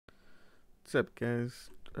What's up, guys?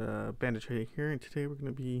 Bandit trading here, and today we're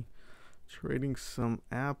going to be trading some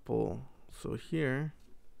Apple. So here,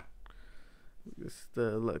 this is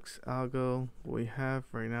the Lux Algo. What we have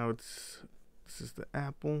right now, this is the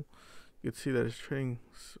Apple. You can see that it's trading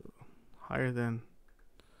higher than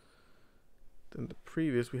the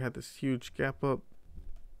previous. We had this huge gap up.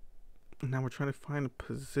 Now we're trying to find a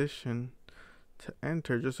position to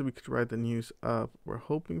enter just so we could ride the news up. We're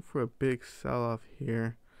hoping for a big sell-off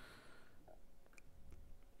here.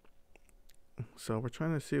 So we're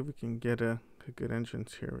trying to see if we can get a good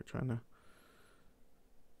entrance here. We're trying to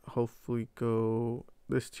hopefully go.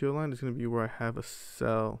 This teal line is going to be where I have a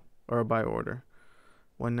sell or a buy order,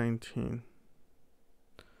 119.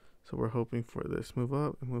 So we're hoping for this move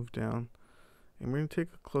up and move down. And we're going to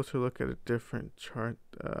take a closer look at a different chart.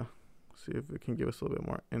 See if it can give us a little bit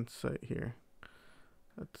more insight here.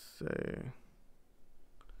 Let's say.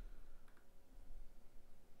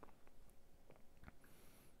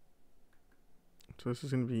 So this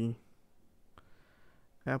is going to be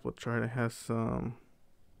Apple chart. It has some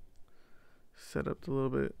set up a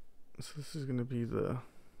little bit. So this is going to be the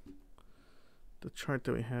chart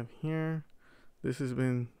that we have here. This has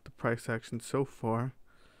been the price action so far.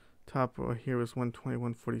 Top right here was 120,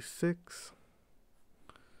 146.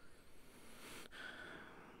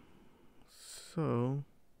 So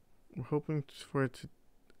we're hoping for it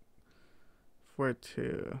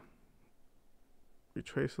to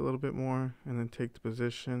retrace a little bit more and then take the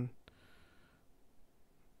position.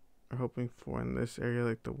 We're hoping for in this area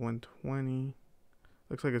like the 120.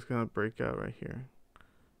 Looks like it's gonna break out right here.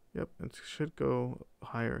 Yep, it should go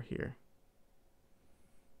higher here.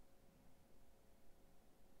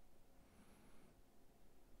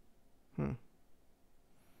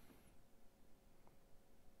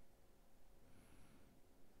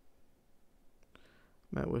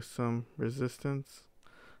 Met with some resistance.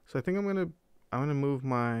 So I think I'm gonna move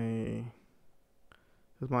my,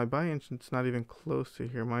 because my buy engine's not even close to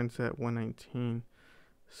here. Mine's at 119.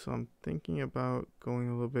 So I'm thinking about going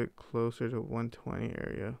a little bit closer to 120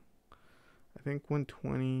 area. I think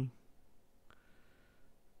 120,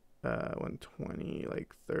 120,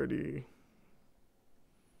 like 30,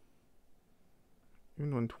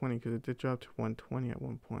 even 120, because it did drop to 120 at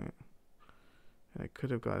one point. And I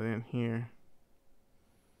could have got in here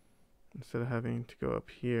instead of having to go up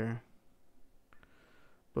here.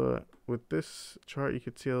 But with this chart, you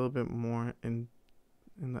could see a little bit more in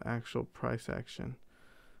the actual price action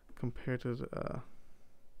compared to the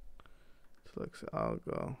Lux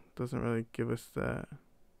Algo. Doesn't really give us that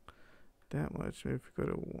much. Maybe if we go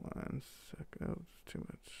to 1 second, oh, it's too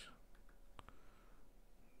much.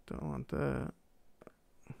 Don't want that.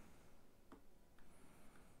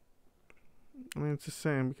 I mean, it's the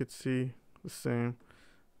same. We could see the same.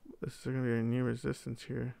 This is gonna be a new resistance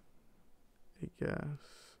here, I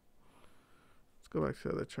guess. Let's go back to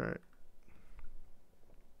the other chart.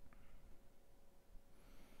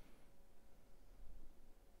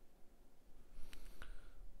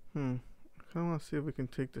 I kind of want to see if we can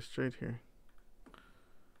take this straight here.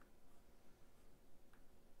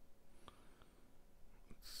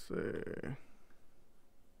 Let's see.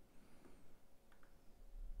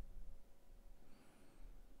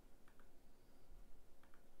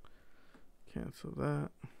 Cancel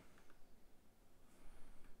that.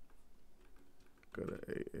 Go to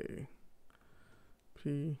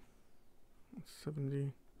AAP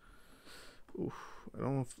 70. Oof, I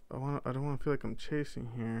don't want to feel like I'm chasing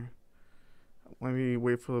here. Maybe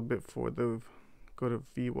wait for a little bit for the go to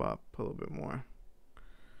VWAP a little bit more.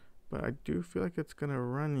 But I do feel like it's gonna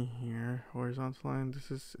run here. Horizontal line.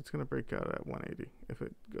 It's gonna break out at 180 if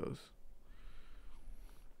it goes.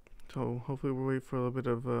 So hopefully we'll wait for a little bit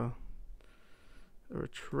of a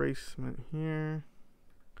retracement here.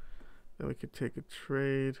 Then we could take a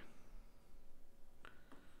trade.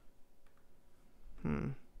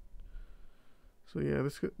 So yeah,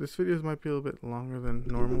 this video might be a little bit longer than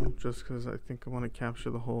normal, just because I think I want to capture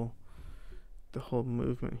the whole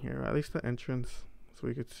movement here, at least the entrance, so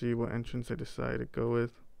we could see what entrance I decide to go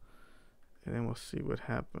with, and then we'll see what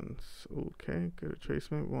happens. Okay, good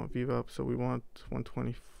retracement. We want VWAP, so we want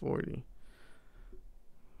 120.40.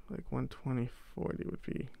 Like 120.40 would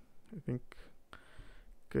be, I think,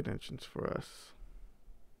 good entrance for us.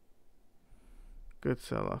 Good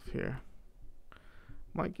sell off here.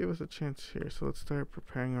 Might give us a chance here. So let's start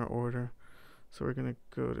preparing our order. So we're gonna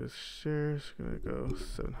go to shares. We're gonna go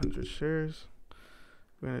 700 shares.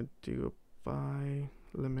 We're gonna do a buy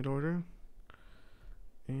limit order.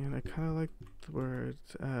 And I kind of like where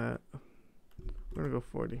it's at. We're gonna go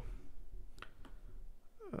 40.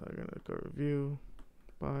 We're gonna go review,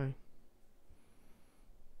 buy.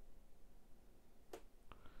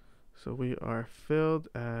 So we are filled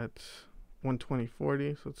at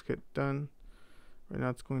 120.40, so let's get done. Right now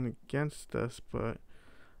it's going against us, but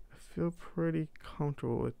I feel pretty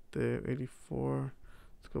comfortable with the 84.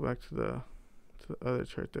 Let's go back to the other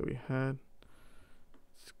chart that we had.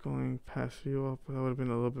 It's going past view up. That would have been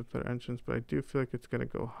a little bit better entrance, but I do feel like it's going to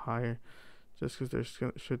go higher just because there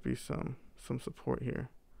should be some support here.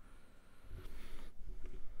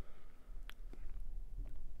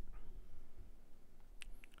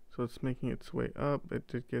 So it's making its way up. It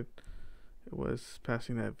was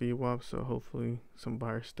passing that VWAP, so hopefully some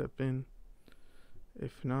buyers step in.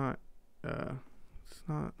 If not, it's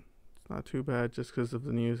not too bad just because of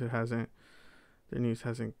the news. Their news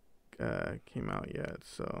hasn't came out yet,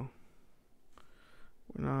 so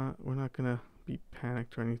we're not gonna be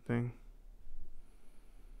panicked or anything.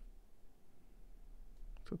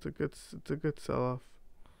 So it's a good sell-off.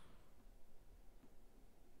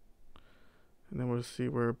 And then we'll see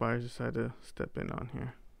where buyers decide to step in on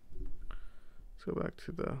here. Let's go back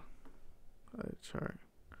to the other chart.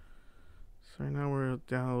 So right now we're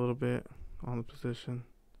down a little bit on the position,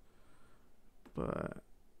 but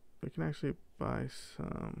we can actually buy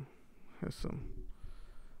some, has some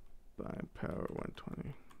buying power,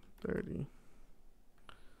 120, 30,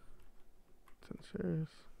 10 shares,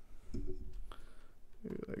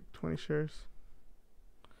 maybe like 20 shares,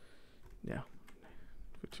 yeah,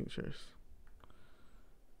 15 shares.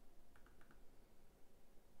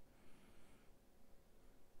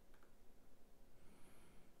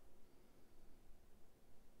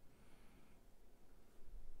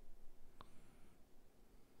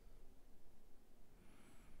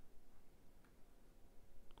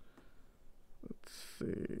 See.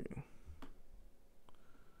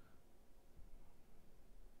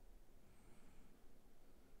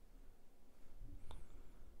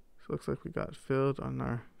 So looks like we got filled on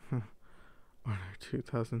our on our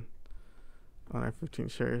 2,000 on our 15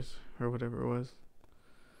 shares or whatever it was.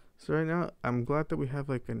 So right now I'm glad that we have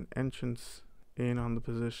like an entrance in on the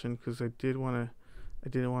position because I didn't want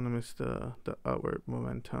to miss the upward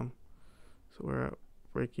momentum. So we're at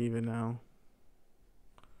break even now.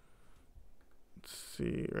 Let's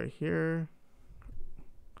see right here.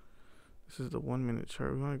 This is the 1 minute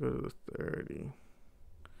chart. We want to go to the 30.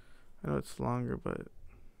 I know it's longer, but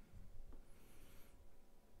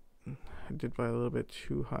I did buy a little bit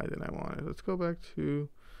too high than I wanted. Let's go back to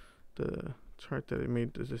the chart that I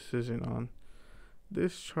made the decision on.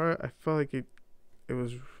 This chart, I felt like it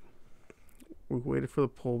was, we waited for the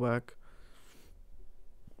pullback.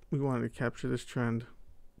 We wanted to capture this trend.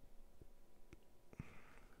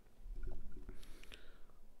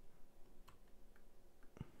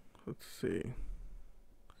 Let's see.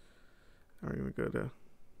 Now we're gonna go to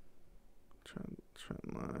trend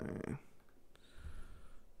line.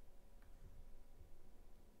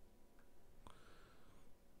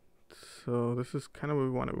 So this is kind of what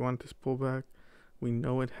we want. We want this pullback. We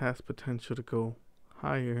know it has potential to go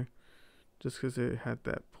higher just because it had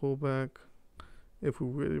that pullback. If we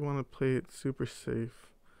really want to play it super safe,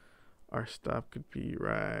 our stop could be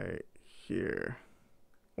right here,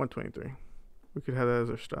 123. We could have that as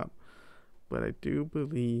our stop, but I do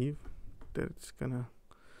believe that it's gonna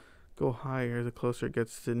go higher the closer it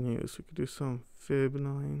gets to news. We could do some fib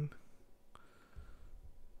 9.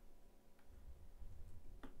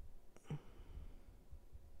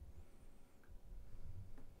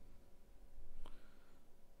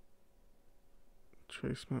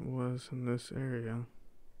 Tracement was in this area.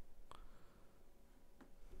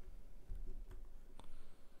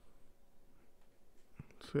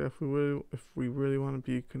 So yeah, if we really want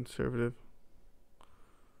to be conservative,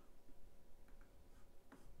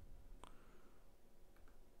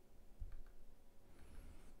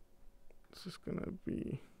 this is gonna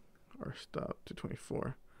be our stop to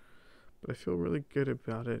 24. But I feel really good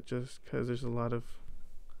about it just because there's a lot of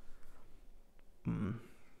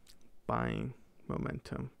buying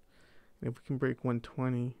momentum. And if we can break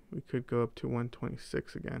 120, we could go up to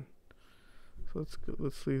 126 again. So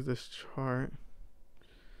let's leave this chart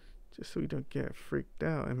just so we don't get freaked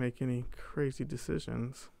out and make any crazy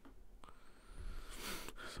decisions.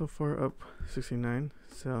 So far up 69,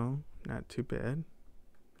 so not too bad.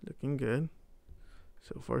 Looking good.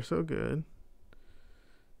 So far so good.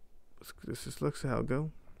 This is Lux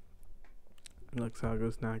Algo. Lux Algo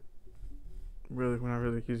is not really, we're not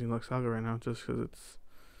really using Lux Algo right now just because it's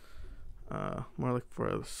more like for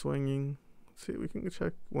the swinging. Let's see, we can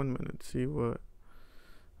check 1 minute, see what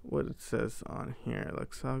it says on here.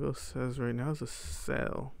 Lux Algo says right now is a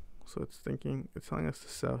sell, so it's telling us to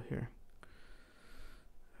sell here.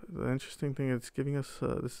 The interesting thing is it's giving us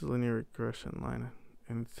this is a linear regression line,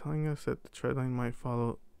 and it's telling us that the trend line might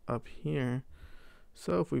follow up here.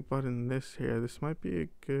 So if we bought in this here, this might be a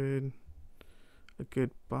good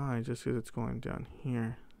buy just because it's going down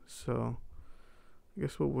here. So I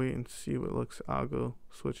guess we'll wait and see what Lux Algo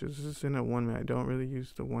switches. This is in a 1 minute. I don't really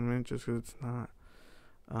use the 1 minute just because it's not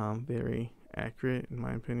very accurate in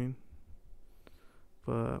my opinion.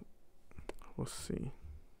 But we'll see.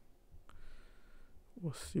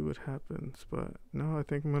 We'll see what happens. But no, I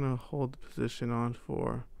think I'm gonna hold the position on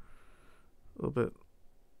for a little bit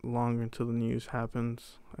longer until the news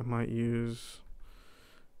happens. I might use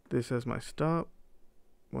this as my stop,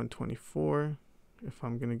 124. If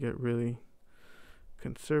I'm gonna get really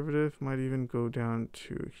conservative, might even go down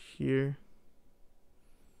to here,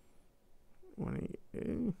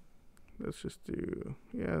 188. Let's just do,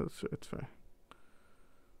 yeah, it's fine.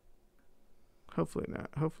 Hopefully not.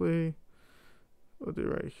 Hopefully we'll do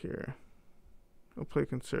right here. We'll play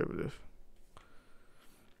conservative.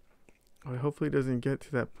 Hopefully it doesn't get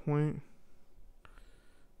to that point,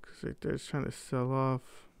 because right there it's trying to sell off.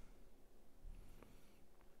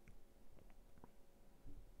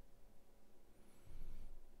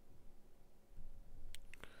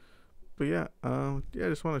 But yeah, I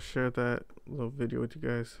just want to share that little video with you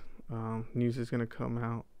guys. News is gonna come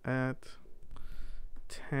out at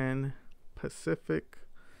 10 Pacific.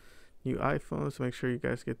 New iPhones. Make sure you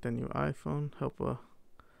guys get that new iPhone. Help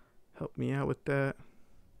me out with that.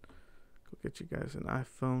 Go get you guys an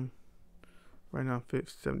iPhone. Right now I'm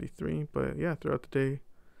 73, but yeah, throughout the day,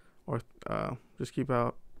 or just keep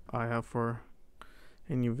eye out for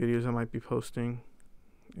any new videos I might be posting.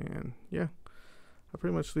 And yeah, I'll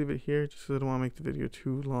pretty much leave it here just because I don't want to make the video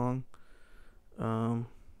too long.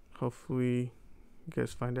 Hopefully you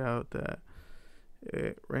guys find out that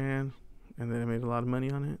it ran and then I made a lot of money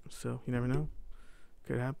on it. So you never know,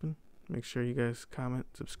 could happen. Make sure you guys comment,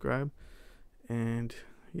 subscribe, and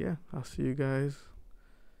yeah, I'll see you guys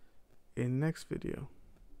in next video.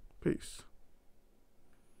 Peace.